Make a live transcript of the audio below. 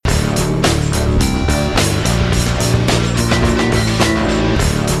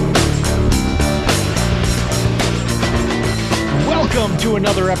to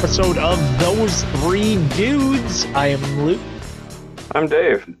another episode of Those Three Dudes. I am Luke. I'm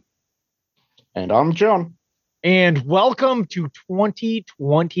Dave. And I'm John. And welcome to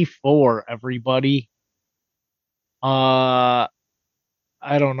 2024, everybody. I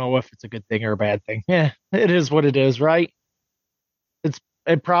don't know if it's a good thing or a bad thing. Yeah, it is what it is, right?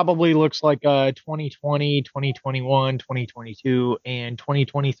 It probably looks like 2020, 2021, 2022, and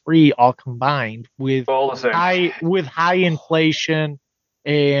 2023 all combined with All the same. high inflation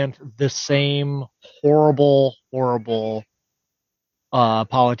and the same horrible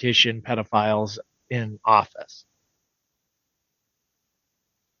politician pedophiles in office.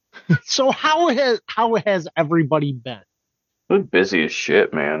 So how has everybody been? I'm busy as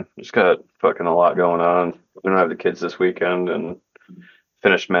shit, man. Just got fucking a lot going on. We don't have the kids this weekend and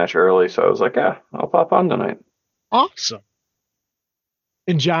finished match early, so I was like, yeah, I'll pop on tonight. Awesome.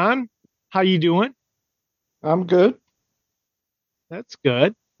 And John, how you doing? I'm good. That's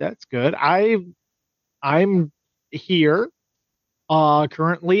good. That's good. I'm here.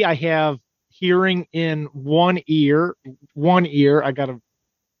 Currently I have hearing in one ear. I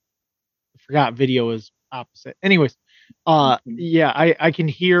forgot video is opposite. Anyways, yeah, I can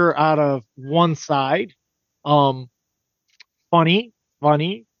hear out of one side. Funny.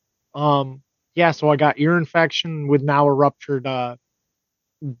 Yeah, so I got ear infection with now a ruptured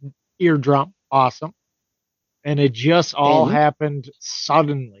eardrum. Awesome. And it just all happened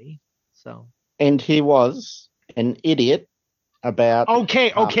suddenly. So. And he was an idiot about Okay.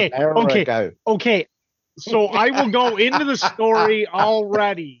 ago. Okay. So I will go into the story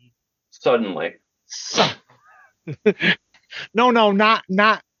already. Suddenly. No, not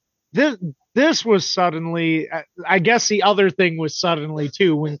this. This was suddenly. I guess the other thing was suddenly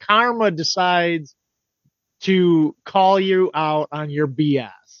too. When karma decides to call you out on your BS,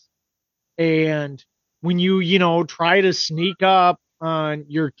 and when you try to sneak up on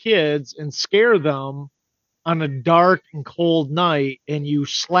your kids and scare them on a dark and cold night, and you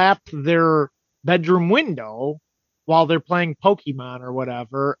slap their bedroom window while they're playing Pokemon or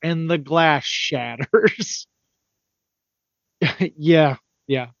whatever, and the glass shatters. Yeah.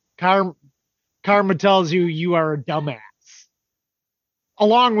 Karma tells you are a dumbass.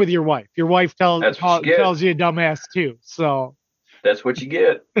 Along with your wife. Your wife tells you a dumbass too. So that's what you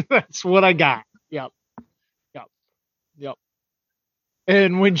get. That's what I got. Yep.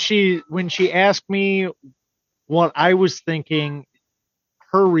 And when she asked me what I was thinking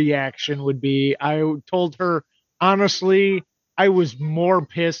her reaction would be, I told her, honestly, I was more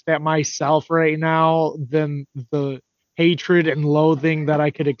pissed at myself right now than the hatred and loathing that I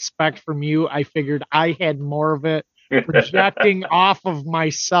could expect from you. I figured I had more of it projecting off of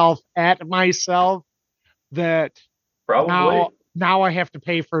myself at myself that probably now I have to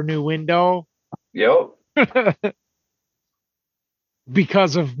pay for a new window. Yep.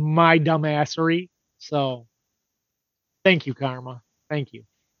 Because of my dumbassery. So thank you, Karma. Thank you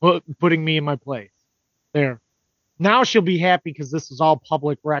for putting me in my place. There. Now she'll be happy because this is all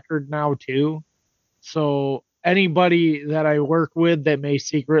public record now too. So anybody that I work with that may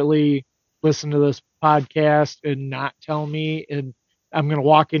secretly listen to this podcast and not tell me, and I'm going to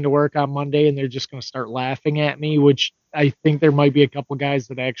walk into work on Monday and they're just going to start laughing at me, which I think there might be a couple guys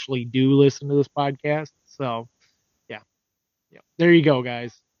that actually do listen to this podcast. So yeah. There you go,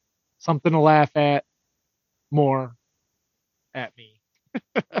 guys. Something to laugh at more at me.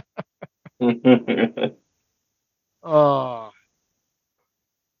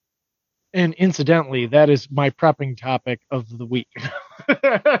 And incidentally, that is my prepping topic of the week.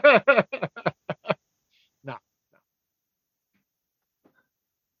 No.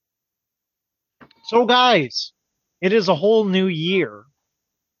 So, guys, it is a whole new year,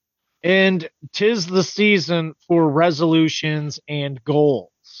 and 'tis the season for resolutions and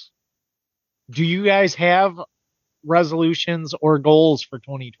goals. Do you guys have resolutions or goals for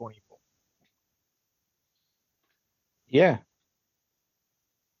 2024? Yeah.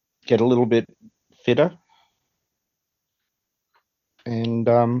 Get a little bit fitter. And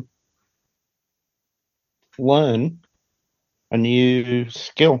learn a new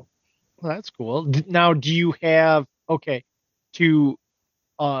skill. Well, that's cool. Now, do you have, to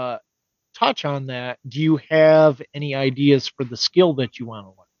touch on that, do you have any ideas for the skill that you want to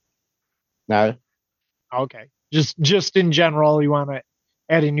learn? No. Okay. Just in general, you want to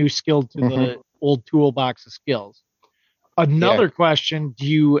add a new skill to the old toolbox of skills. Another question, do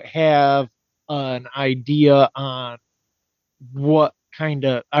you have an idea on what kind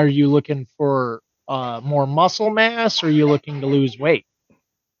of, are you looking for more muscle mass, or are you looking to lose weight?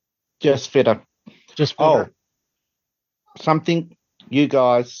 Just fitter. Just fitter. Something you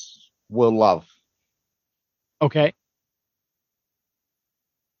guys will love. Okay.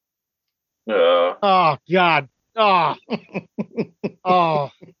 Oh God. Oh, oh.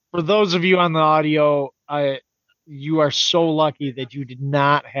 For those of you on the audio, you are so lucky that you did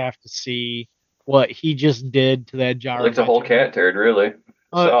not have to see what he just did to that jar Like of a whole vegetable. cat turd, really.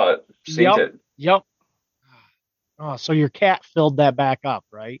 Uh, Saw it. Seen yep, it. yep. Oh, so your cat filled that back up,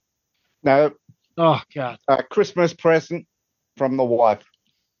 right? No, Oh God. Christmas present from the wife.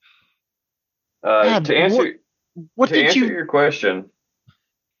 God, To answer what did you your question,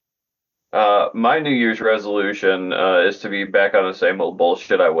 my New Year's resolution is to be back on the same old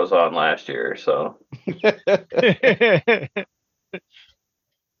bullshit I was on last year. So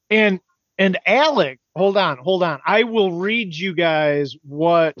and Alec, hold on. I will read you guys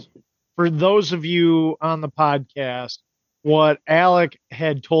what, for those of you on the podcast, what Alec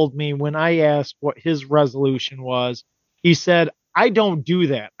had told me when I asked what his resolution was. He said, I don't do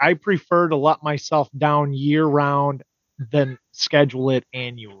that. I prefer to let myself down year round than schedule it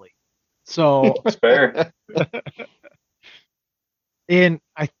annually. So, it's fair. and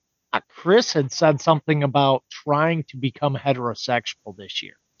I thought Chris had said something about trying to become heterosexual this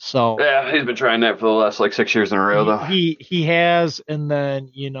year. So Yeah, he's been trying that for the last like 6 years in a row, though. he has, and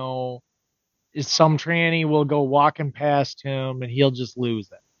then some tranny will go walking past him and he'll just lose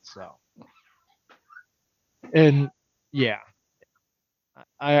it. So, and yeah,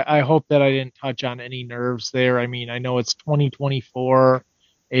 I hope that I didn't touch on any nerves there. I mean, I know it's 2024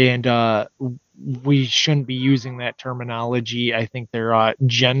 and we shouldn't be using that terminology. I think they're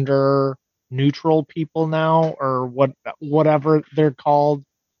gender neutral people now, or whatever they're called,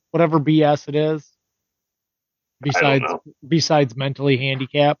 whatever BS it is. I don't Besides know. besides mentally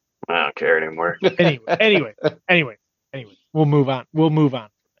handicapped. I don't care anymore. Anyway, we'll move on.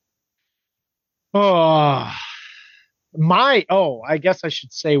 Oh, I guess I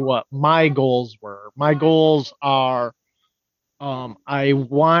should say what my goals were. My goals are, I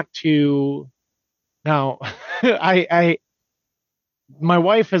want to now, I, my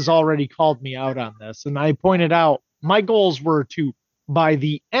wife has already called me out on this, and I pointed out my goals were to, by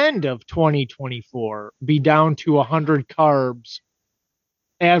the end of 2024, be down to 100 carbs,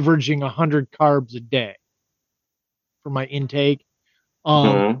 averaging 100 carbs a day for my intake.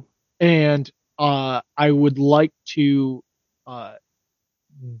 Mhm. And I would like to uh,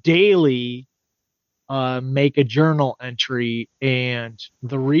 daily make a journal entry. And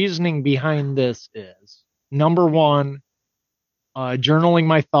the reasoning behind this is, number one, journaling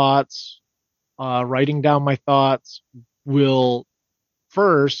my thoughts, writing down my thoughts will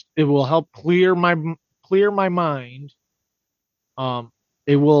it will help clear my mind. Um,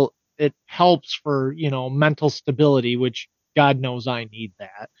 it helps for, mental stability, which God knows I need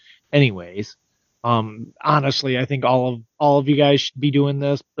that. Anyways, honestly, I think all of you guys should be doing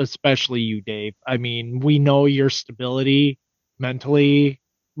this, especially you, Dave. I mean, we know your stability mentally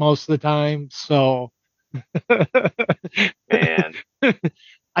most of the time, so Man.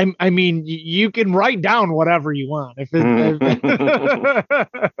 I mean, you can write down whatever you want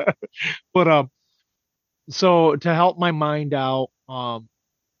but so to help my mind out,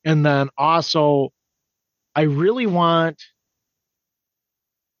 and then also I really want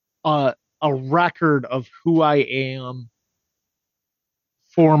a record of who I am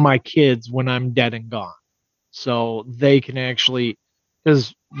for my kids when I'm dead and gone. So they can actually,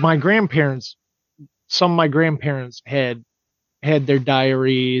 because some of my grandparents had their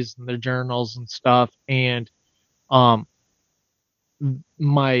diaries and their journals and stuff, and um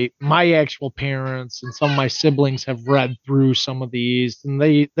my actual parents and some of my siblings have read through some of these, and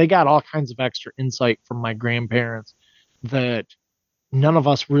they got all kinds of extra insight from my grandparents that none of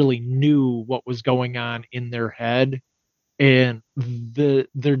us really knew what was going on in their head. And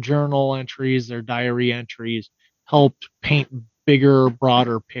their journal entries, their diary entries helped paint bigger,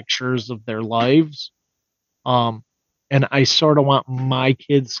 broader pictures of their lives. um and I sort of want my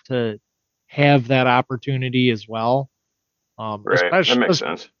kids to have that opportunity as well. Right. That makes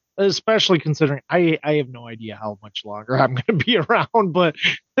sense. Especially considering I have no idea how much longer I'm going to be around, but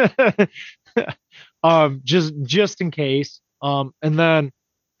just in case. And then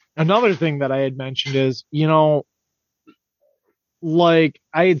another thing that I had mentioned is, like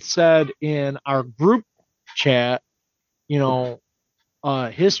I had said in our group chat,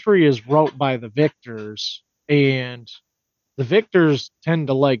 history is wrote by the victors, and the victors tend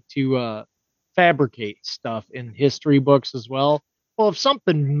to like to fabricate stuff in history books as well. Well, if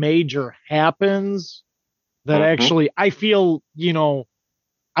something major happens that Mhm. actually I feel,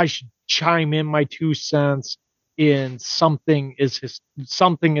 I should chime in my 2 cents in something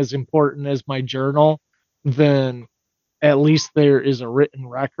as important as my journal, then at least there is a written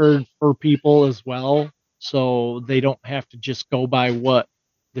record for people as well. So they don't have to just go by what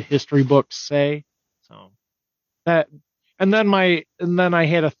the history books say. So that, and then I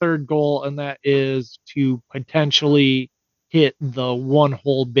had a third goal, and that is to potentially hit the one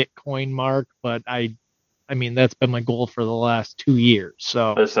whole Bitcoin mark. But I mean, that's been my goal for the last 2 years.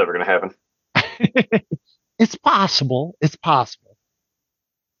 So That's never gonna happen. it's possible. It's possible.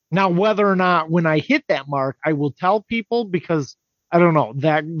 Now, whether or not when I hit that mark, I will tell people, because I don't know,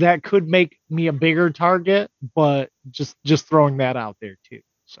 that could make me a bigger target, but just throwing that out there too.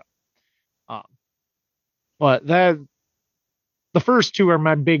 So, um, but the first two are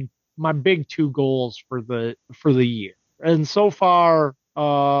my big two goals for the year, and so far,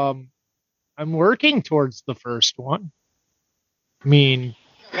 I'm working towards the first one. I mean,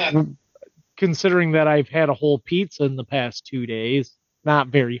 considering that I've had a whole pizza in the past 2 days, not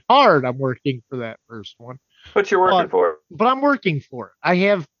very hard. I'm working for that first one. But you're working for it. But I'm working for it. I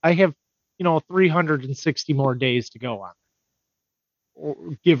have 360 more days to go on, or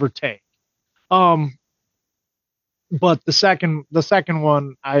give or take. But the second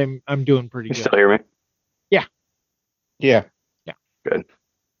one, I'm doing pretty You good. still hear me? Yeah. Good.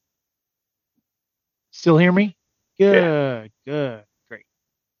 Still hear me? Good, Yeah. good, great.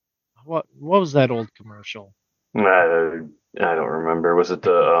 What was that old commercial? I don't remember. Was it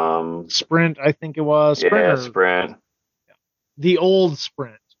the Sprint, I think it was. Yeah, Sprint, Sprint. the old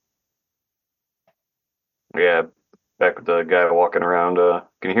Sprint. Yeah, back with the guy walking around.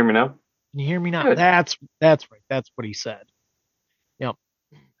 Can you hear me now? Can you hear me now? Good. That's right. That's what he said. Yep.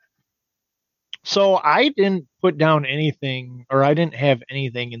 So I didn't put down anything, or I didn't have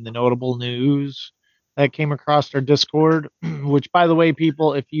anything in the notable news that came across our Discord, which, by the way,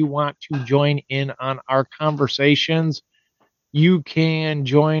 people, if you want to join in on our conversations, you can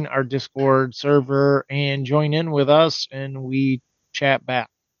join our Discord server and join in with us, and we chat back.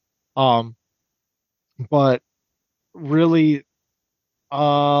 But really,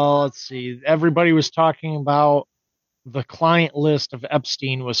 let's see. Everybody was talking about the client list of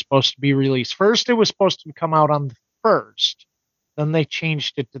Epstein was supposed to be released. First, it was supposed to come out on the 1st. Then they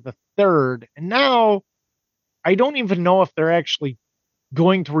changed it to the 3rd. And now I don't even know if they're actually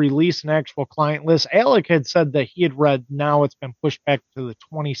going to release an actual client list. Alec had said that he had read, now it's been pushed back to the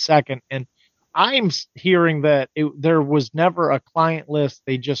 22nd. And I'm hearing that there was never a client list.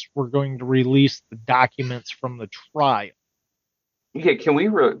 They just were going to release the documents from the trial. Yeah, can we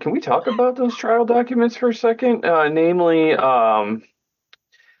talk about those trial documents for a second? Namely,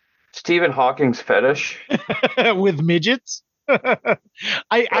 Stephen Hawking's fetish. With midgets.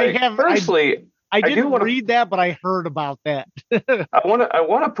 Firstly, I didn't read that, but I heard about that. I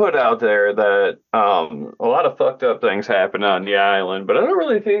want to put out there that a lot of fucked up things happened on the island, but I don't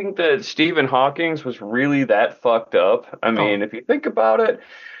really think that Stephen Hawking's was really that fucked up. I mean, if you think about it,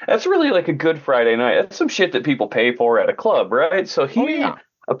 that's really like a Good Friday night. That's some shit that people pay for at a club, right? So he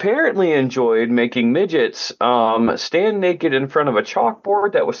apparently enjoyed making midgets stand naked in front of a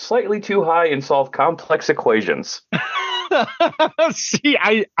chalkboard that was slightly too high and solve complex equations. See,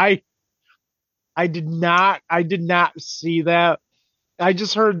 I did not see that. I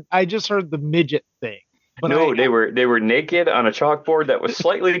just heard the midget thing. But no, they were naked on a chalkboard that was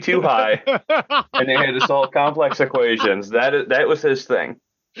slightly too high, and they had to solve complex equations. That was his thing.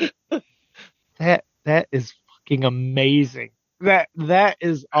 That is fucking amazing. That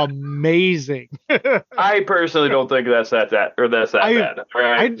is amazing. I personally don't think that's that bad.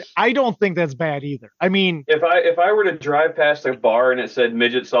 Right? I don't think that's bad either. I mean, if I were to drive past a bar and it said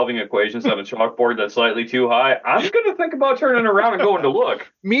midget solving equations on a chalkboard that's slightly too high, I'm gonna think about turning around and going to look.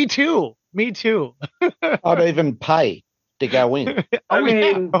 Me too. I'd even pay to go in. I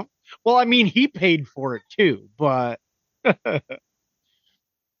mean, well, I mean, he paid for it too, but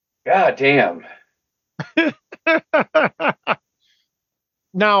God damn.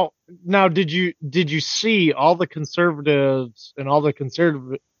 Now, did you see all the conservatives and all the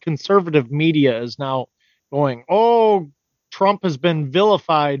conservative media is now going, oh, Trump has been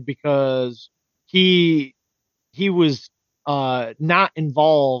vilified because he was not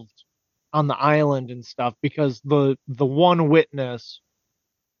involved on the island and stuff, because the one witness,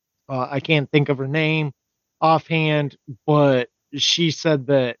 I can't think of her name offhand, but she said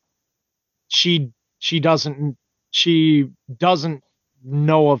that she doesn't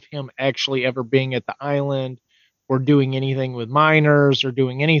know of him actually ever being at the island or doing anything with minors or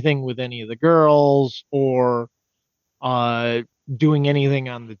doing anything with any of the girls or doing anything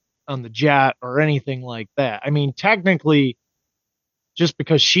on the jet or anything like that. I mean, technically, just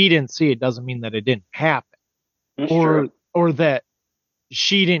because she didn't see it doesn't mean that it didn't happen. That's true. Or that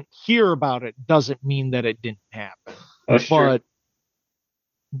she didn't hear about it doesn't mean that it didn't happen. That's true.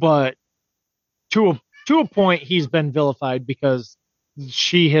 But to a point, he's been vilified because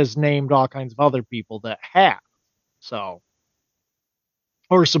she has named all kinds of other people that have. So,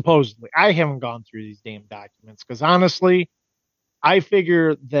 or supposedly, I haven't gone through these damn documents because honestly, I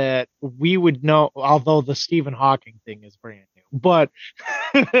figure that we would know, although the Stephen Hawking thing is brand new, but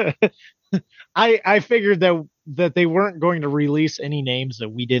I figured that they weren't going to release any names that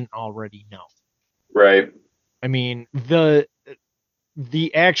we didn't already know. Right. I mean, the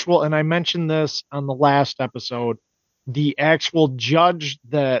actual, and I mentioned this on the last episode, the actual judge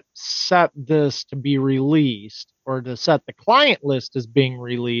that set this to be released or to set the client list as being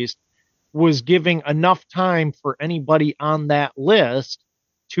released was giving enough time for anybody on that list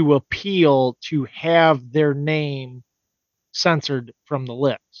to appeal to have their name censored from the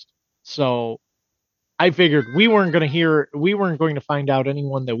list. So I figured we weren't going to find out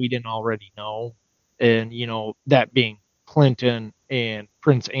anyone that we didn't already know. And, that being Clinton and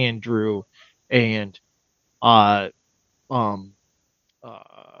Prince Andrew and, uh, um,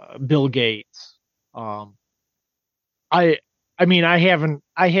 Bill Gates. I, I mean, I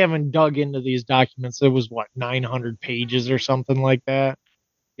haven't dug into these documents. It was what, 900 pages or something like that.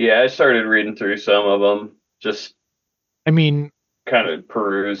 Yeah, I started reading through some of them, just I mean, kind of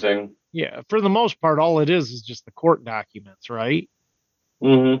perusing. yeah, for the most part, all it is just the court documents, right?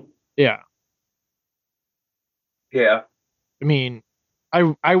 Mm-hmm. Yeah. Yeah. I mean,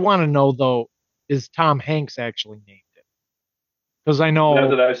 I want to know though, is Tom Hanks actually named it? Because I Not know,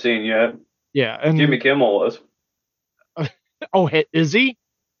 that I've seen yet. yeah, and Jimmy Kimmel was. oh, is he?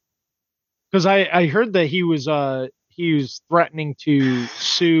 Because I heard that he was threatening to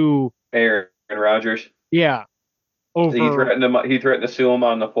sue, Aaron Rodgers. yeah, He over, threatened him. He threatened to sue him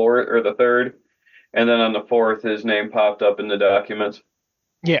on the fourth or the third, and then on the fourth, his name popped up in the documents.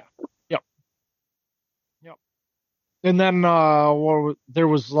 yeah, yep, yep. And then there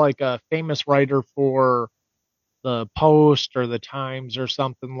was like a famous writer for the Post or the Times or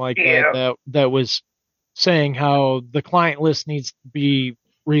something like that Yeah. that was saying how the client list needs to be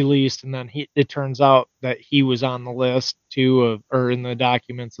released, and then it turns out that he was on the list too, or in the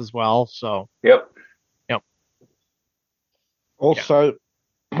documents as well. So, Yep. yep. Also,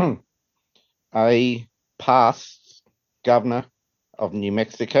 a past governor of New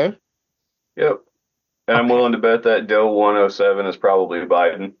Mexico. Yep. And I'm Okay. willing to bet that Doe 107 is probably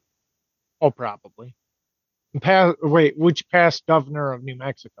Biden. Oh, probably. Wait, which past governor of New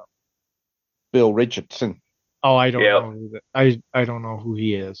Mexico? Bill Richardson, Oh, I don't Yep. know. I don't know who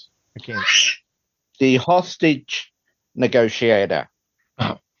he is. I can't. the hostage negotiator.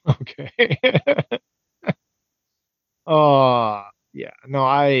 Oh, okay. Oh, yeah. No,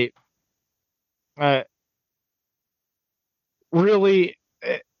 I really,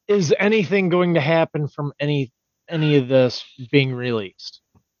 is anything going to happen from any of this being released?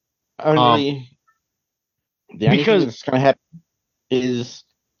 Only the only thing Because that's going to happen is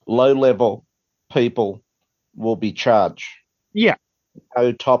low level people will be charged. yeah,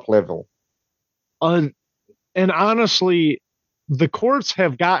 No top level. and honestly, the courts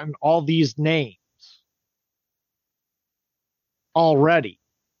have gotten all these names already.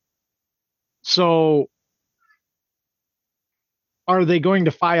 So are they going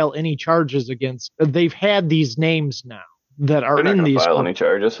to file any charges against? They've had these names now that are They're not in going to these file courts. any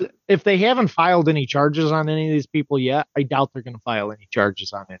charges. If they haven't filed any charges on any of these people yet, I doubt they're going to file any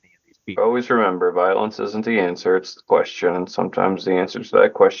charges on any of these people. Always remember, violence isn't the answer, it's the question. And sometimes the answer to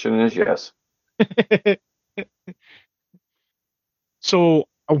that question is yes. So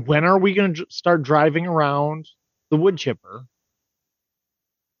when are we going to start driving around the wood chipper?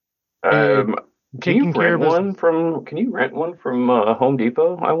 Can you Taking care rent of his, one from Home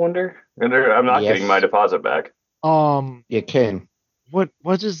Depot, I wonder? I'm not Yes. getting my deposit back. You can. what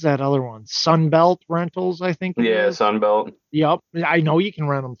is that other one? Sunbelt Rentals, I think it Yeah, is. Sunbelt. Yep. I know you can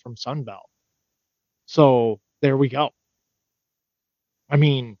rent them from Sunbelt. So there we go. I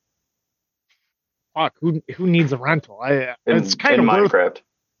mean, fuck, who needs a rental? It's kind in of worth Minecraft.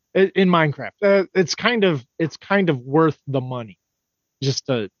 in Minecraft. It's kind of worth the money just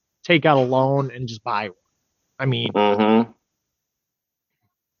to take out a loan and just buy one. I mean, Mm-hmm.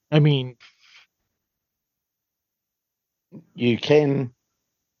 You can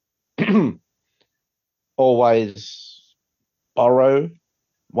always borrow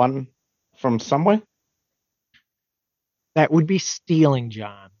one from somewhere. that would be stealing,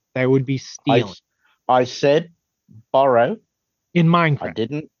 John. That would be stealing I said borrow. in I Minecraft.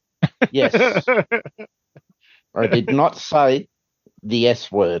 didn't. Yes. I did not say the S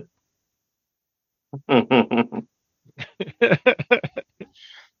word.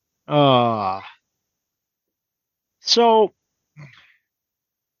 So,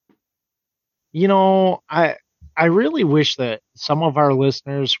 I I really wish that some of our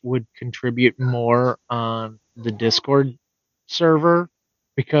listeners would contribute more on the Discord server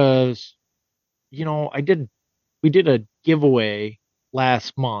because, we did a giveaway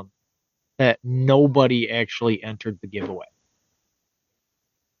last month that nobody actually entered the giveaway.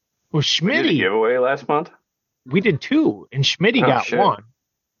 Well, We did a Schmitty, giveaway last month. we did two, and Schmitty Oh, got shit. one.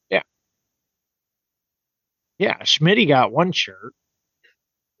 Yeah. Yeah, Schmitty got one shirt,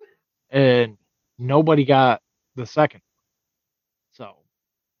 and nobody got the second. So,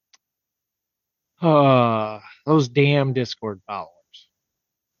 those damn Discord followers.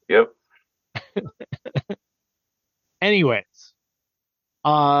 Yep. Anyways,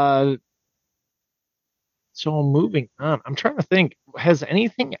 so moving on. I'm trying to think, has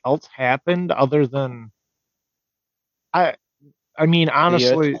anything else happened other than I mean The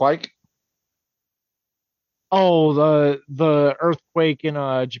honestly, earthquake. the earthquake in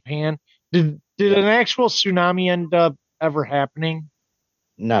Japan. Did an actual tsunami end up ever happening?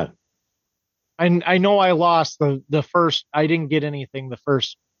 No. I know I lost the first. I didn't get anything the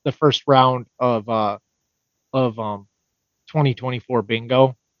first round of 2024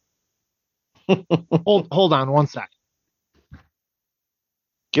 bingo. Hold on one sec.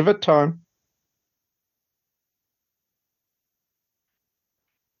 Give it time.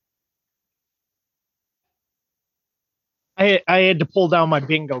 I had to pull down my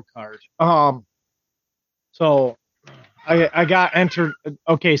bingo card. So I got entered.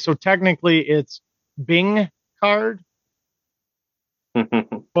 Okay, so technically it's Bing card,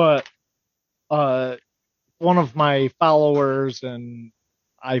 but one of my followers, and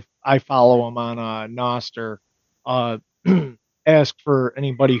I follow him on Noster, asked for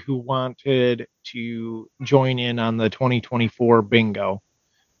anybody who wanted to join in on the 2024 bingo.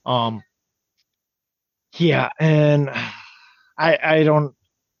 Yeah, and I don't.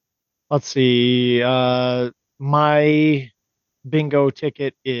 Let's see. My bingo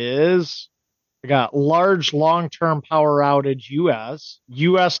ticket is I got large long-term power outage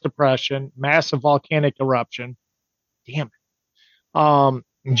U.S. depression, massive volcanic eruption. Damn it.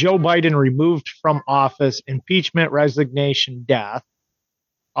 Joe Biden removed from office, impeachment, resignation, death.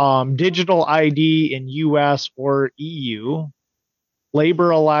 Digital ID in U.S. or EU.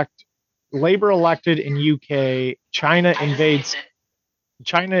 Labor elected in UK. China invades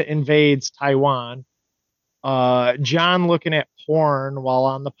Taiwan. John looking at porn while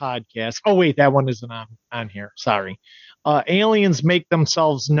on the podcast. Oh wait, that one isn't on here. Sorry. Aliens make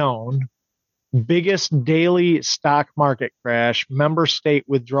themselves known. Biggest daily stock market crash. Member state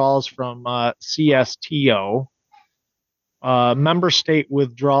withdrawals from CSTO. Member state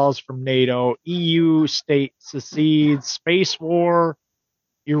withdrawals from NATO. EU state secedes. Space war.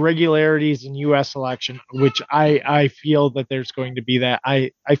 Irregularities in U.S. election, which I feel that there's going to be that.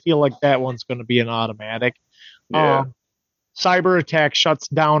 I feel like that one's going to be an automatic. Yeah. Cyber attack shuts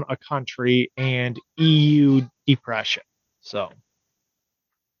down a country, and EU depression. So,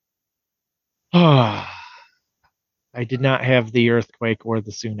 I did not have the earthquake or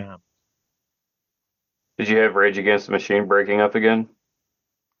the tsunami. Did you have Rage Against the Machine breaking up again?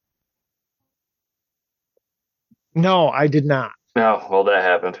 No, I did not. No, well, that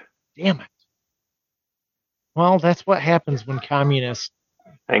happened. Damn it. Well, that's what happens when communists.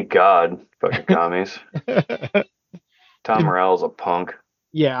 Thank God. Fucking commies. Tom Morello's a punk.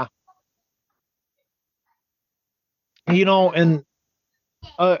 Yeah. And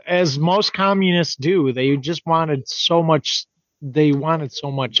as most communists do, they just wanted so much. They wanted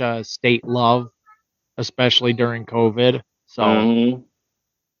so much state love, especially during COVID. So, Mhm.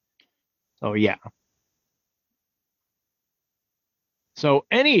 so yeah. So,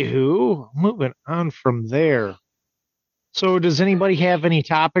 anywho, moving on from there. So, does anybody have any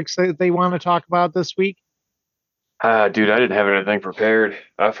topics that they want to talk about this week? Dude, I didn't have anything prepared.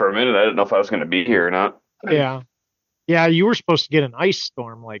 For a minute, I didn't know if I was going to be here or not. Yeah. Yeah, you were supposed to get an ice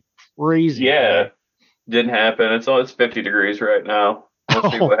storm like crazy. Yeah, didn't happen. It's 50 degrees right now.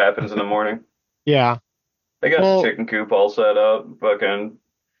 We'll see what happens in the morning. Yeah. They got the chicken coop all set up. Fucking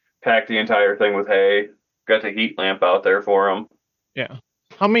packed the entire thing with hay. Got the heat lamp out there for them. Yeah.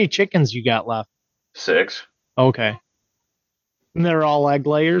 How many chickens you got left? 6. Okay. And they're all egg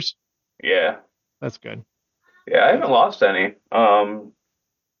layers? Yeah. That's good. Yeah, I haven't lost any.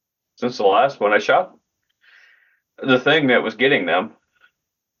 Since the last one, I shot the thing that was getting them.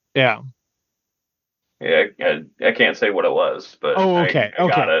 Yeah. Yeah, I can't say what it was, but okay. I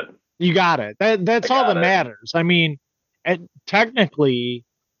got it. You got it. That's all that matters. I mean, technically,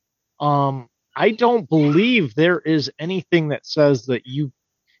 I don't believe there is anything that says that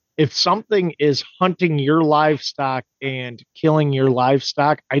if something is hunting your livestock and killing your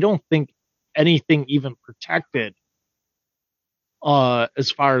livestock, I don't think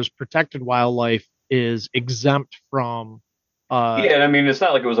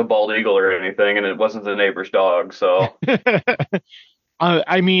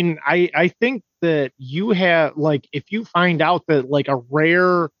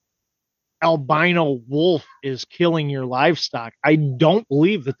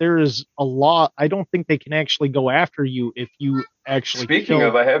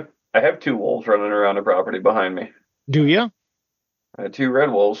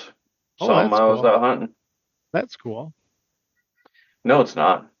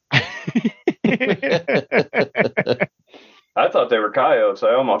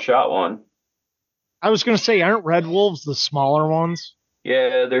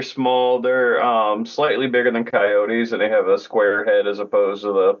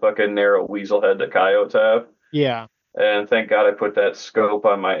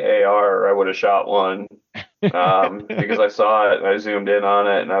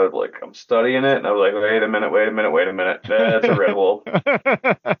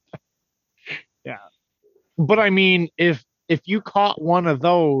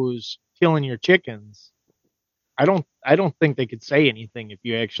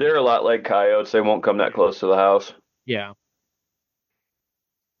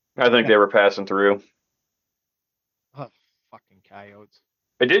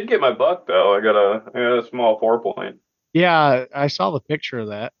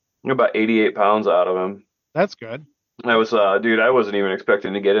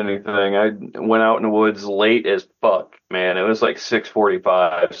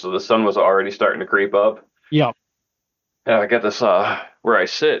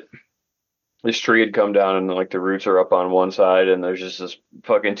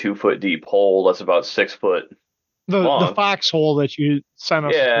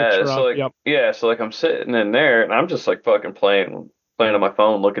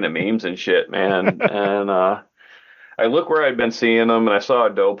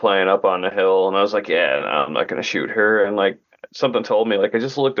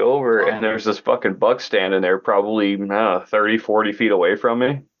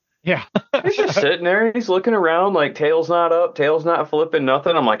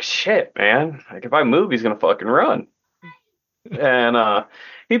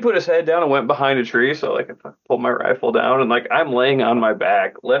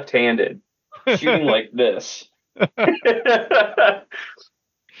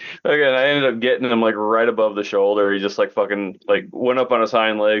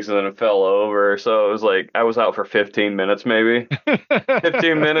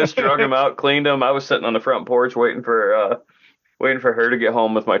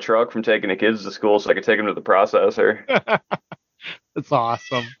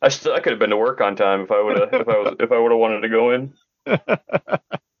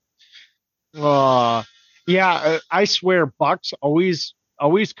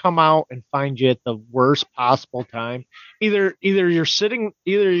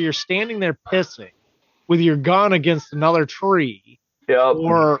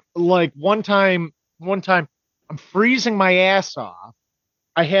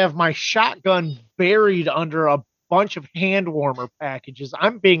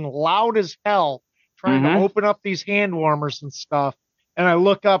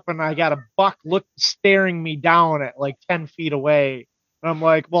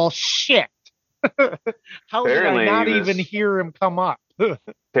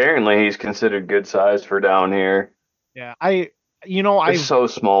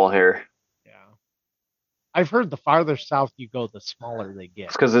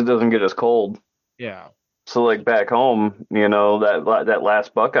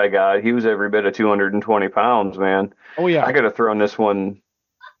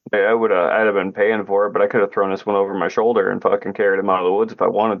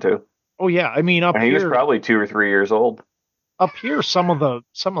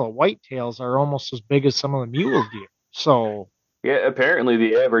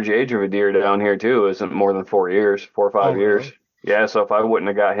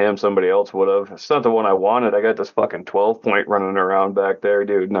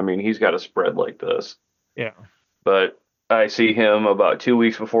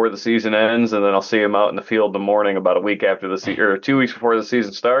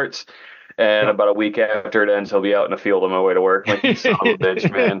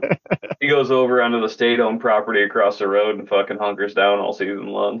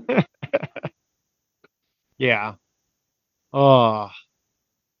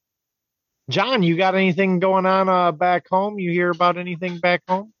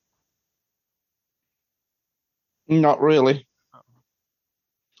Not really.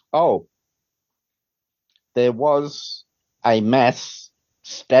 Oh, there was a mass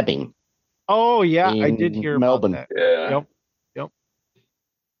stabbing Oh yeah, I did in hear about Melbourne. that. Yeah. Yep.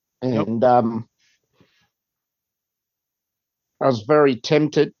 And I was very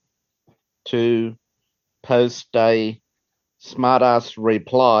tempted to post a smartass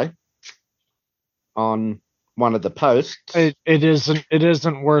reply on one of the posts. It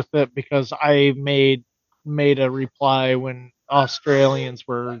isn't worth it because I made a reply when Australians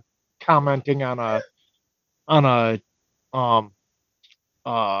were commenting on a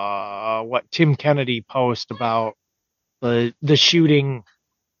what Tim Kennedy post about the shooting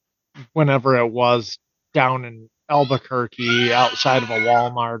whenever it was down in Albuquerque outside of a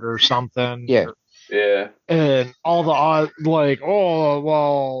Walmart or something. Yeah. Yeah. And all like, oh,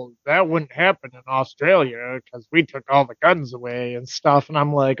 well, that wouldn't happen in Australia because we took all the guns away and stuff. And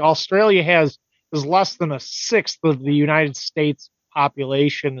I'm like, Australia is less than a sixth of the United States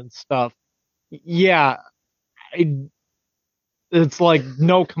population and stuff. Yeah, it's like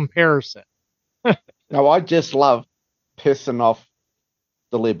no comparison. No, I just love pissing off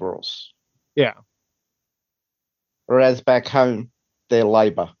the Liberals. Yeah. Whereas back home, they're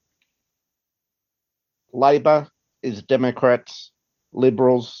Labor. Labor is Democrats,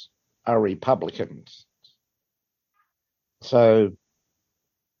 Liberals are Republicans. So,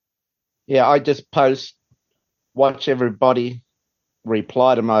 yeah, I just post, watch everybody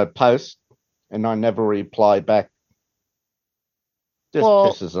reply to my post, and I never reply back. Just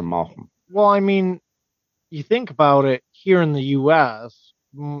pisses them off. Well, I mean, you think about it here in the U.S.,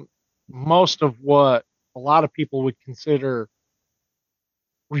 most of what a lot of people would consider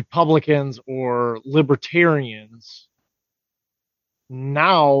Republicans or libertarians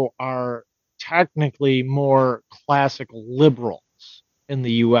now are technically more classical liberals in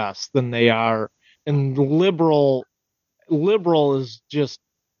the U.S. than they are. And liberal is just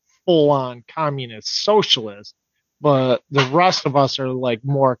full on communist socialist, but the rest of us are like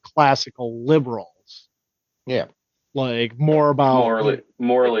more classical liberals. Yeah. Like more about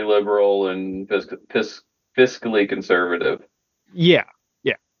morally liberal and fiscally conservative. Yeah,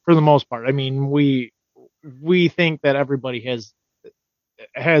 for the most part. I mean, we think that everybody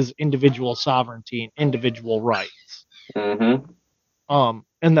has individual sovereignty and individual rights. Mm-hmm.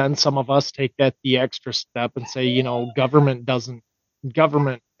 And then some of us take that the extra step and say, you know, government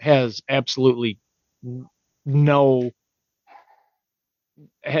has absolutely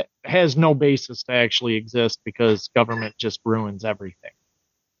has no basis to actually exist because government just ruins everything.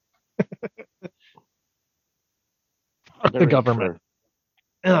 Fuck the government.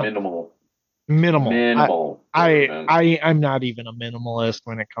 Minimal. I'm not even a minimalist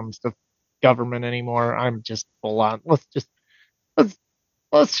when it comes to government anymore. I'm just full on. Let's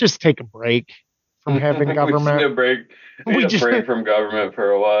just take a break from having government. We need a break from government for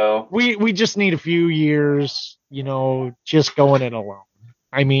a while. We just need a few years, you know, just going it alone.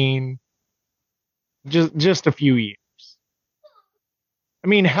 I mean, just a few years. I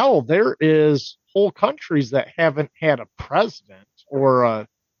mean, hell, there is whole countries that haven't had a president or a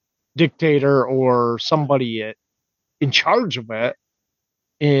dictator or somebody in charge of it.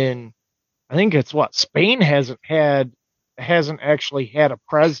 I think it's Spain hasn't actually had a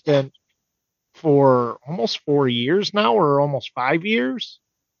president for almost 4 years now, or almost 5 years.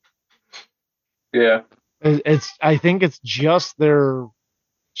 Yeah, I think it's just their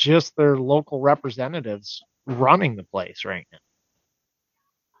local representatives running the place right now.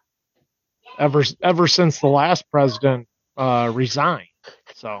 Ever since the last president resigned.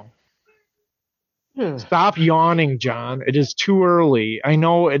 So stop yawning, John. It is too early. I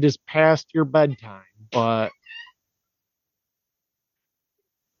know it is past your bedtime, but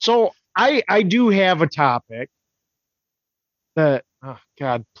so I do have a topic that, oh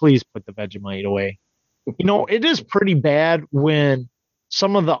God, please put the Vegemite away. You know, it is pretty bad when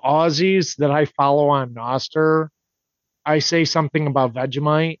some of the Aussies that I follow on Nostr, I say something about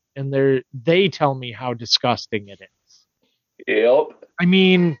Vegemite and they tell me how disgusting it is. Yep. I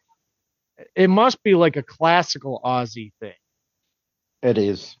mean, it must be like a classical Aussie thing. It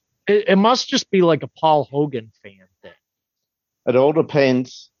is. It must just be like a Paul Hogan fan thing. It all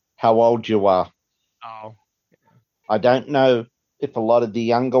depends how old you are. Oh. I don't know if a lot of the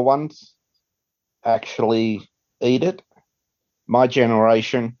younger ones actually eat it. My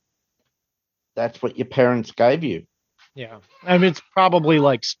generation, that's what your parents gave you. Yeah. I mean, it's probably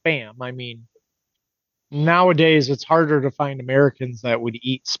like Spam. I mean, nowadays it's harder to find Americans that would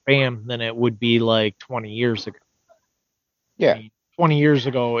eat Spam than it would be like 20 years ago. Yeah. I mean, 20 years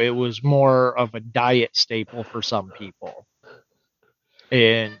ago, it was more of a diet staple for some people.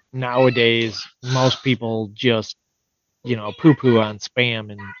 And nowadays, most people just poo-poo on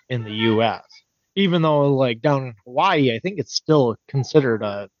spam in the U.S. Even though, like, down in Hawaii, I think it's still considered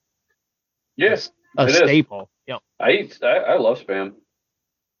a Yes, a it is. staple. I love spam.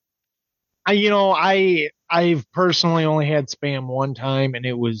 I've personally only had spam one time, and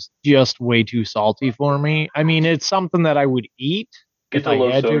it was just way too salty for me. I mean, it's something that I would eat It's if a I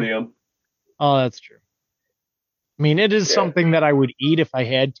low had to. sodium. Oh, that's true. I mean, it is Yeah. something that I would eat if I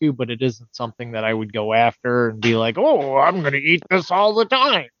had to, but it isn't something that I would go after and be like, "Oh, I'm going to eat this all the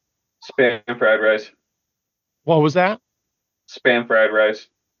time." Spam fried rice. What was that? Spam fried rice.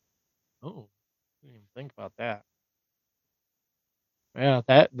 Oh, I didn't even think about that. Yeah,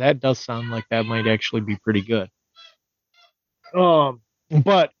 that does sound like that might actually be pretty good.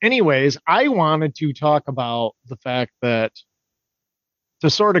 But anyways, I wanted to talk about the fact that to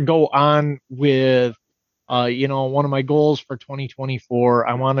sort of go on with one of my goals for 2024,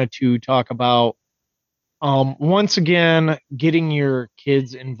 I wanted to talk about once again getting your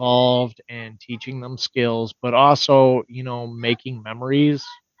kids involved and teaching them skills, but also, making memories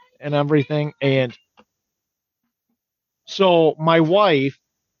and everything. And so my wife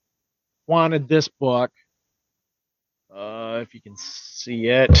wanted this book. If you can see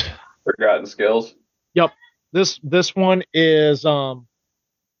it. Forgotten skills. Yep. This one is one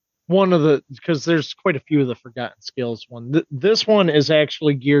of the, because there's quite a few of the forgotten skills one. This one is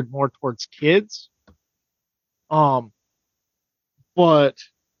actually geared more towards kids. But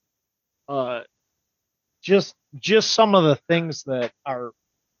just some of the things that are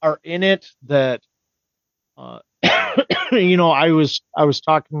in it that I was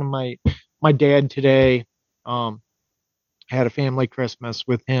talking to my dad today. Had a family Christmas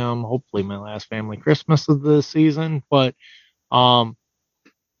with him, hopefully my last family Christmas of the season, but talking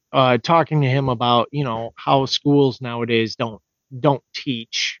to him about how schools nowadays don't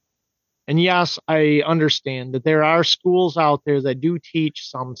teach. And yes, I understand that there are schools out there that do teach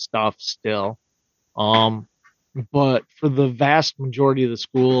some stuff still. But for the vast majority of the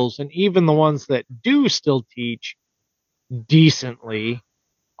schools, and even the ones that do still teach decently,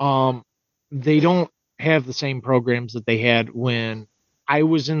 they don't have the same programs that they had when I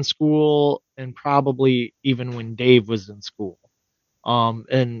was in school, and probably even when Dave was in school.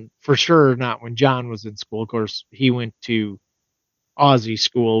 And for sure not when John was in school. Of course, he went to Aussie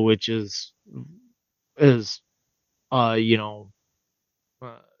school, which is uh,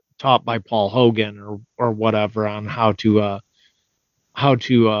 taught by Paul Hogan or whatever on how to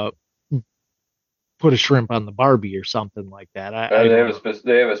put a shrimp on the Barbie or something like that. I They don't have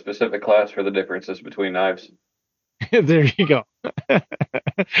they have a specific class for the differences between knives. There you go.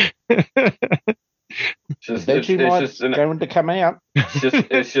 It's going to come out.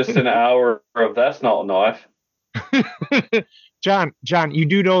 It's just an hour of that's not a knife. John, you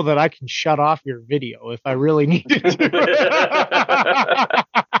do know that I can shut off your video if I really needed to.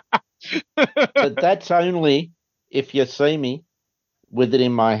 But that's only if you see me with it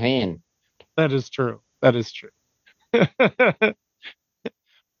in my hand. That is true. But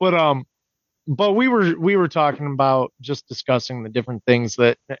we were talking about just discussing the different things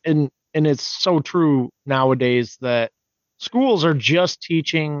that, and it's so true nowadays that schools are just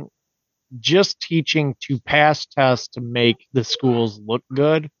teaching to pass tests to make the schools look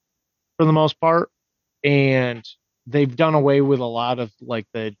good for the most part. And they've done away with a lot of like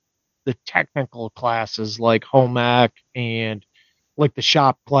the technical classes like home ec and like the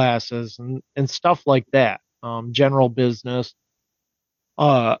shop classes and stuff like that. General business.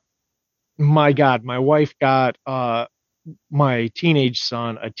 My God, my wife got my teenage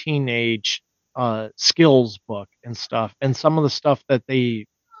son a teenage skills book and stuff. And some of the stuff that they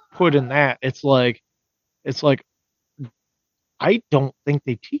put in that, it's like I don't think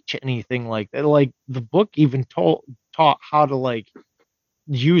they teach anything like that. Like the book even taught how to like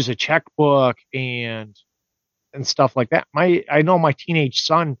use a checkbook and stuff like that. I know my teenage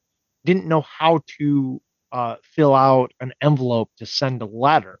son didn't know how to fill out an envelope to send a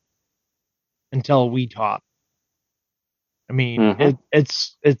letter until we taught. I mean,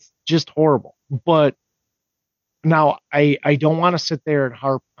 it's just horrible. But now I don't want to sit there and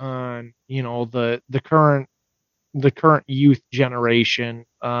harp on the current youth generation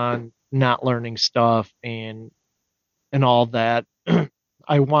on not learning stuff and all that.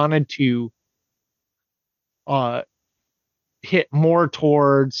 I wanted to hit more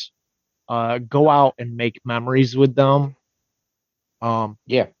towards go out and make memories with them. One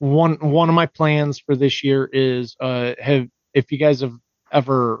of my plans for this year is if you guys have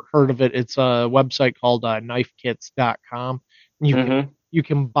ever heard of it, it's a website called knifekits.com. You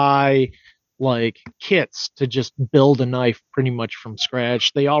can buy like kits to just build a knife pretty much from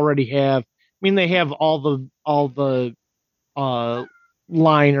scratch. They already have, they have all the uh,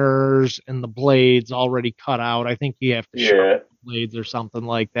 liners and the blades already cut out. I think you have to sharpen Yeah. the blades or something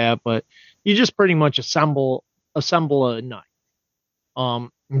like that, but you just pretty much assemble a knife.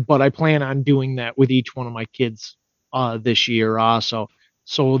 But I plan on doing that with each one of my kids this year also.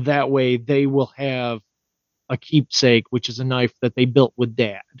 So that way they will have a keepsake, which is a knife that they built with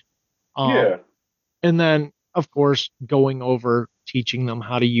dad. Yeah. And then, of course, going over teaching them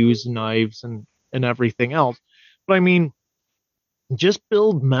how to use knives and everything else. But I mean, just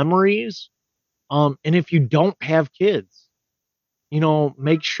build memories. And if you don't have kids,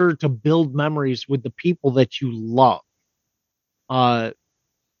 make sure to build memories with the people that you love. Uh,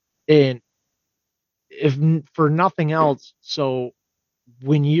 and if for nothing else, so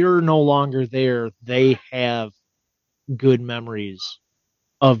when you're no longer there, they have good memories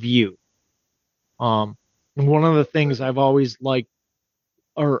of you. And one of the things I've always liked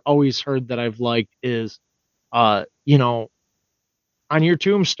or always heard that I've liked is, on your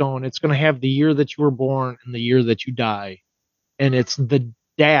tombstone, it's going to have the year that you were born and the year that you die. And it's the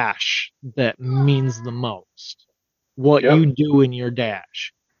dash that means the most. What Yep. you do in your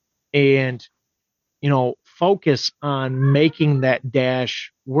dash. And, focus on making that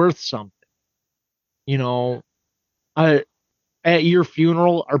dash worth something. I, at your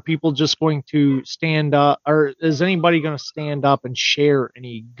funeral, are people just going to stand up, or is anybody going to stand up and share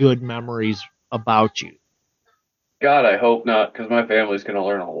any good memories about you? God, I hope not, because my family's going to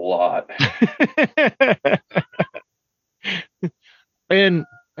learn a lot. and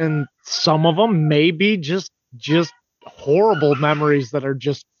some of them may be just horrible memories that are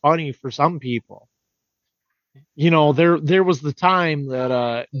just funny for some people. There was the time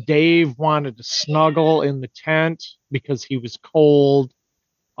that Dave wanted to snuggle in the tent because he was cold,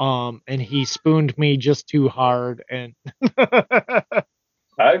 and he spooned me just too hard, and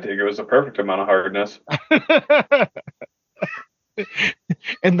I think it was the perfect amount of hardness.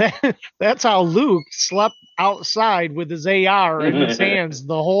 and that's how Luke slept outside with his AR in his hands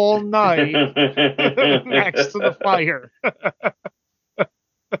the whole night next to the fire.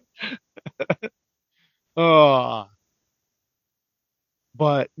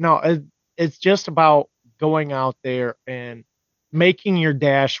 But no, it's just about going out there and making your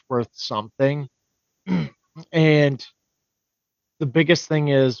dash worth something. And the biggest thing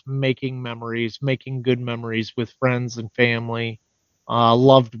is making memories, making good memories with friends and family,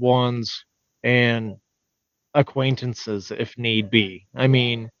 loved ones, and acquaintances if need be. I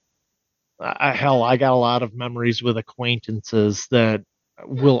mean, hell, I got a lot of memories with acquaintances that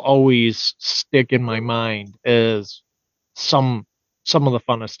will always stick in my mind as some of the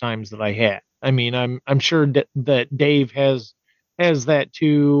funnest times that I had. I mean, I'm sure that Dave has that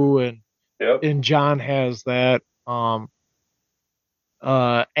too, and Yep. and John has that.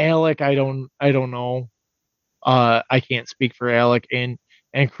 Alec, I don't know. I can't speak for Alec, and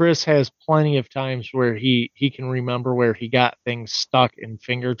Chris has plenty of times where he can remember where he got things stuck in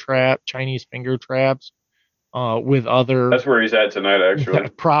Chinese finger traps, with other. That's where he's at tonight, actually.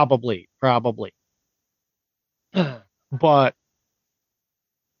 Probably. But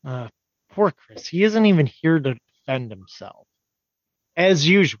poor Chris, he isn't even here to defend himself, as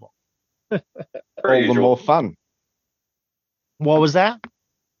usual. All the more fun. What was that?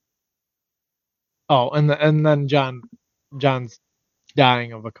 Oh, and then John's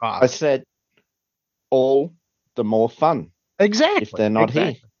dying of a cough. I said, all the more fun. Exactly. If they're not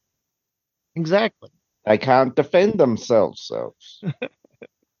here. Exactly. They can't defend themselves.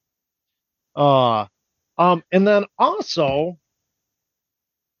 And then also,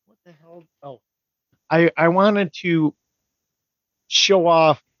 what the hell? Oh, I wanted to show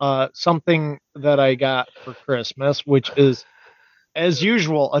off something that I got for Christmas, which is, as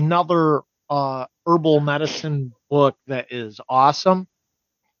usual, another herbal medicine book that is awesome.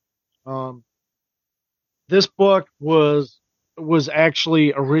 This book was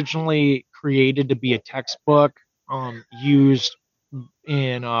actually originally created to be a textbook used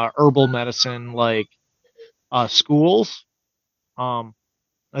in herbal medicine, like schools.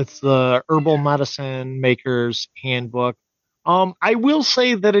 It's the Herbal Medicine Maker's Handbook. I will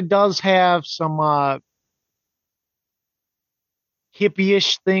say that it does have some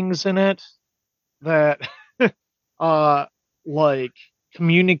hippie-ish things in it that like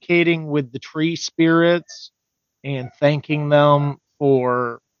communicating with the tree spirits and thanking them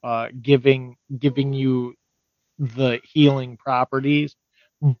for giving you the healing properties.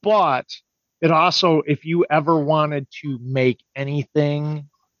 But it also, if you ever wanted to make anything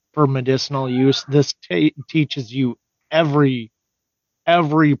for medicinal use, this teaches you every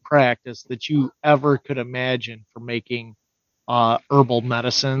practice that you ever could imagine for making herbal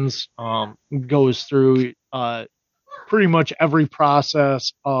medicines. Goes through pretty much every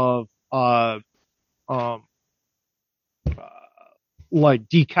process of um, like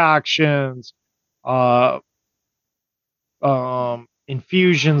decoctions, uh,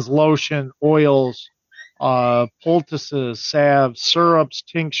 infusions, lotion, oils, poultices, salves, syrups,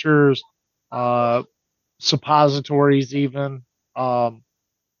 tinctures, uh, suppositories, even. Um,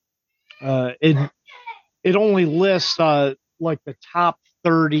 it only lists like the top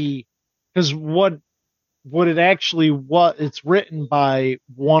 30 because it's written by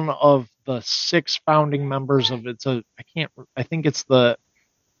one of the 6 founding members of I think it's the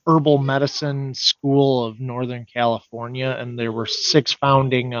Herbal Medicine School of Northern California, and there were 6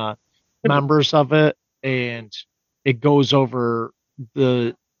 founding members of it, and it goes over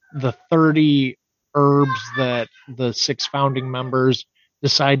the 30 herbs that the 6 founding members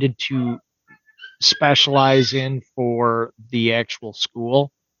decided to specialize in for the actual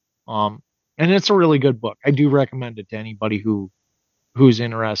school. And it's a really good book. I do recommend it to anybody who's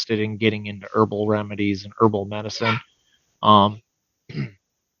interested in getting into herbal remedies and herbal medicine. Um,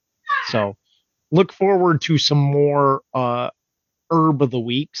 so look forward to some more herb of the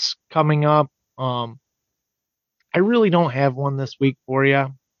weeks coming up. I really don't have one this week for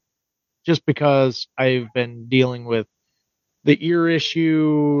you, just because I've been dealing with the ear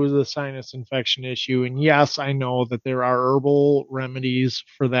issue, the sinus infection issue, and yes, I know that there are herbal remedies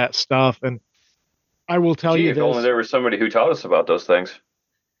for that stuff, and I will tell you if only this. there was somebody who taught us about those things.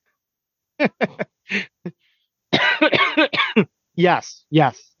 Yes.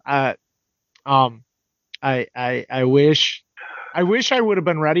 Um, I wish I would have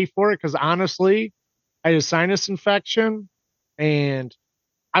been ready for it, because honestly, I had a sinus infection, and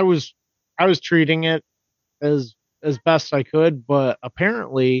I was treating it as best I could, but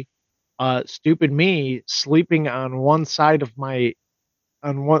apparently, stupid me sleeping on one side of my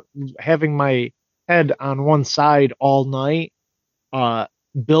on what having my head on one side all night, uh,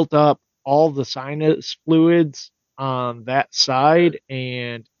 built up all the sinus fluids on that side,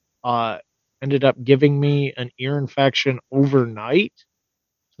 and uh, ended up giving me an ear infection overnight,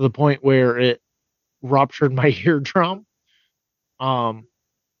 to the point where it ruptured my eardrum. Um,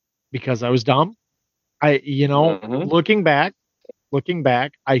 because I was dumb. Mm-hmm. Looking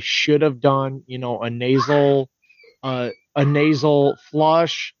back, I should have done, a nasal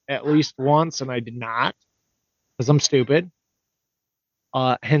flush at least once, and I did not, because I'm stupid.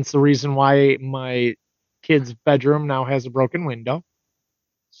 Hence the reason why my kid's bedroom now has a broken window.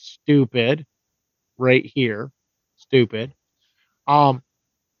 Stupid, right here. Stupid. Um,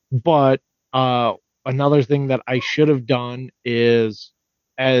 but another thing that I should have done is,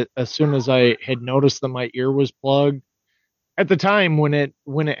 as soon as I had noticed that my ear was plugged, at the time when it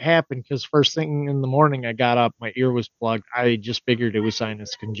happened, because first thing in the morning I got up, my ear was plugged. I just figured it was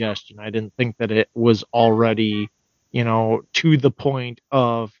sinus congestion. I didn't think that it was already, to the point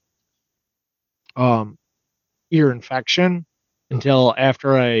of um ear infection, until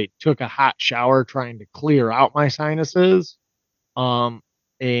after I took a hot shower trying to clear out my sinuses. Um,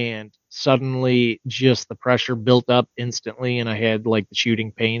 and suddenly just the pressure built up instantly, and I had like the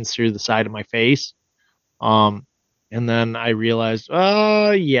shooting pains through the side of my face. Um, and then I realized,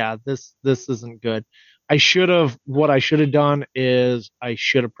 oh yeah, this isn't good. What I should have done is I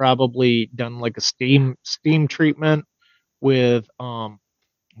should have probably done like a steam treatment with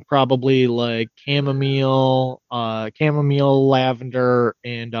probably like chamomile, lavender,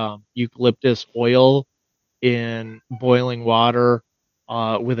 and eucalyptus oil in boiling water,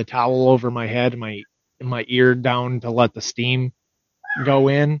 with a towel over my head and my ear down, to let the steam go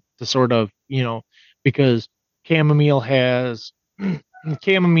in, to sort of, because chamomile has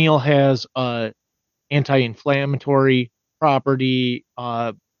chamomile has anti-inflammatory property,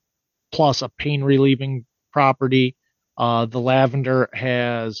 plus a pain relieving property. The lavender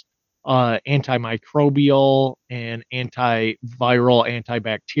has antimicrobial and antiviral,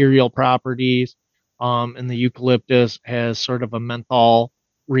 antibacterial properties. And the eucalyptus has sort of a menthol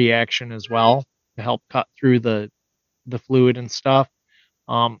reaction as well, to help cut through the fluid and stuff.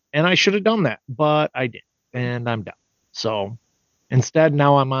 And I should have done that, but I did, and I'm done. So instead,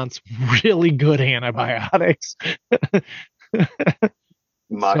 now I'm on some really good antibiotics. So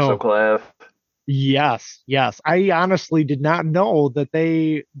Moxoclav. yes, I honestly did not know that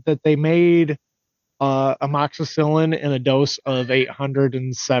they made amoxicillin in a dose of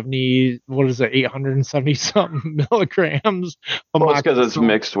 870. What is it? 870 something milligrams of Well, it's because it's amoxicillin.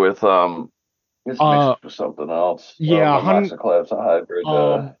 mixed with it's Uh, mixed with something else. yeah, Moxoclav's a hybrid.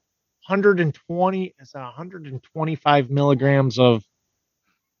 120 is 125 milligrams of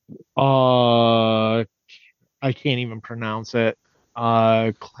uh I can't even pronounce it.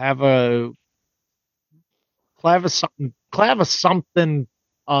 Clava clavis something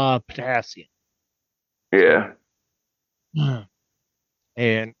potassium. Yeah.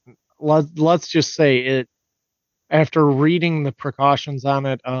 And let's just say it, after reading the precautions on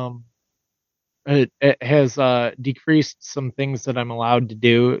it, it has decreased some things that I'm allowed to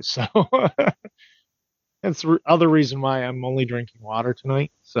do. So that's the other reason why I'm only drinking water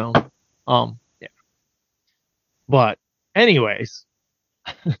tonight. So, yeah. But anyways,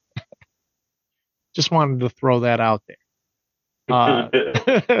 just wanted to throw that out there.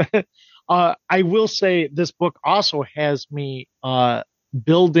 I will say this book also has me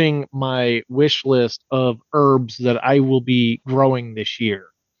building my wish list of herbs that I will be growing this year.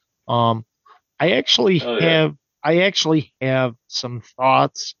 I actually have some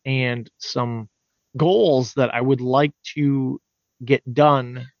thoughts and some goals that I would like to get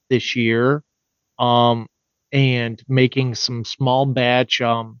done this year. And making some small batch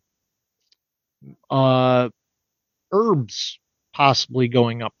herbs possibly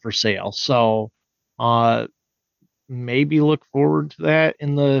going up for sale. So maybe look forward to that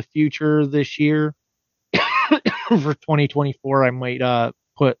in the future this year. For 2024, I might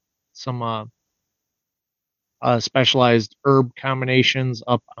put some specialized herb combinations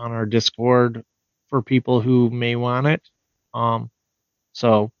up on our Discord for people who may want it.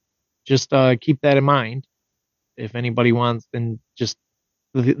 So just keep that in mind if anybody wants. And just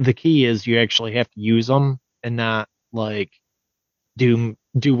the key is you actually have to use them and not like do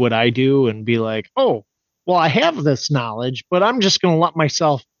what I do and be like, oh, well, I have this knowledge, but I'm just going to let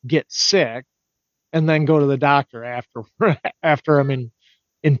myself get sick and then go to the doctor after after I'm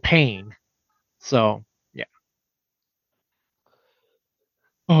in pain. So yeah.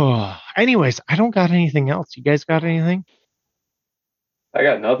 Oh, anyways, I don't got anything else. You guys got anything? I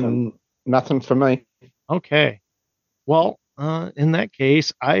got nothing. Nothing for me. Okay. Well, in that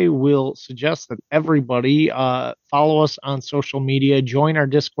case, I will suggest that everybody follow us on social media, join our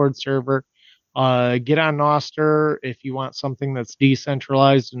Discord server, get on Noster if you want something that's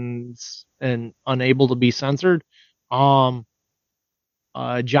decentralized and unable to be censored. John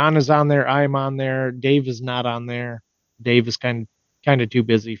is on there. I'm on there. Dave is not on there. Dave is kind of too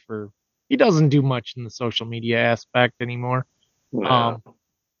busy for. He doesn't do much in the social media aspect anymore. No.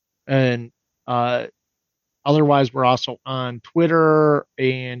 And otherwise, we're also on Twitter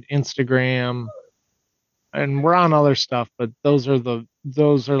and Instagram, and we're on other stuff. But those are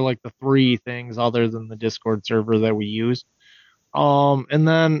like the three things other than the Discord server that we use. And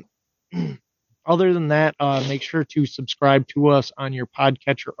then other than that, make sure to subscribe to us on your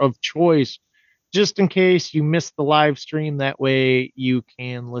podcatcher of choice, just in case you missed the live stream. That way you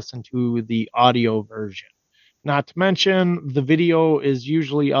can listen to the audio version. Not to mention, the video is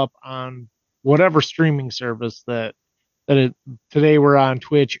usually up on whatever streaming service today we're on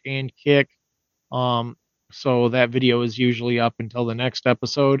Twitch and Kick. So that video is usually up until the next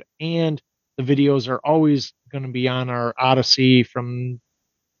episode, and the videos are always going to be on our Odyssey from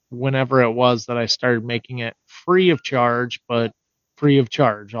whenever it was that I started making it free of charge, but free of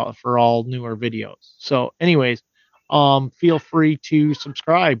charge for all newer videos. So anyways, feel free to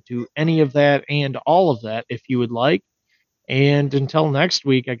subscribe to any of that and all of that if you would like. And until next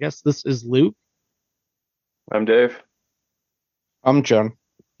week, I guess this is Luke. I'm Dave. I'm John.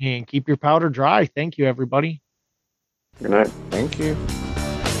 And keep your powder dry. Thank you, everybody. Good night. Thank you.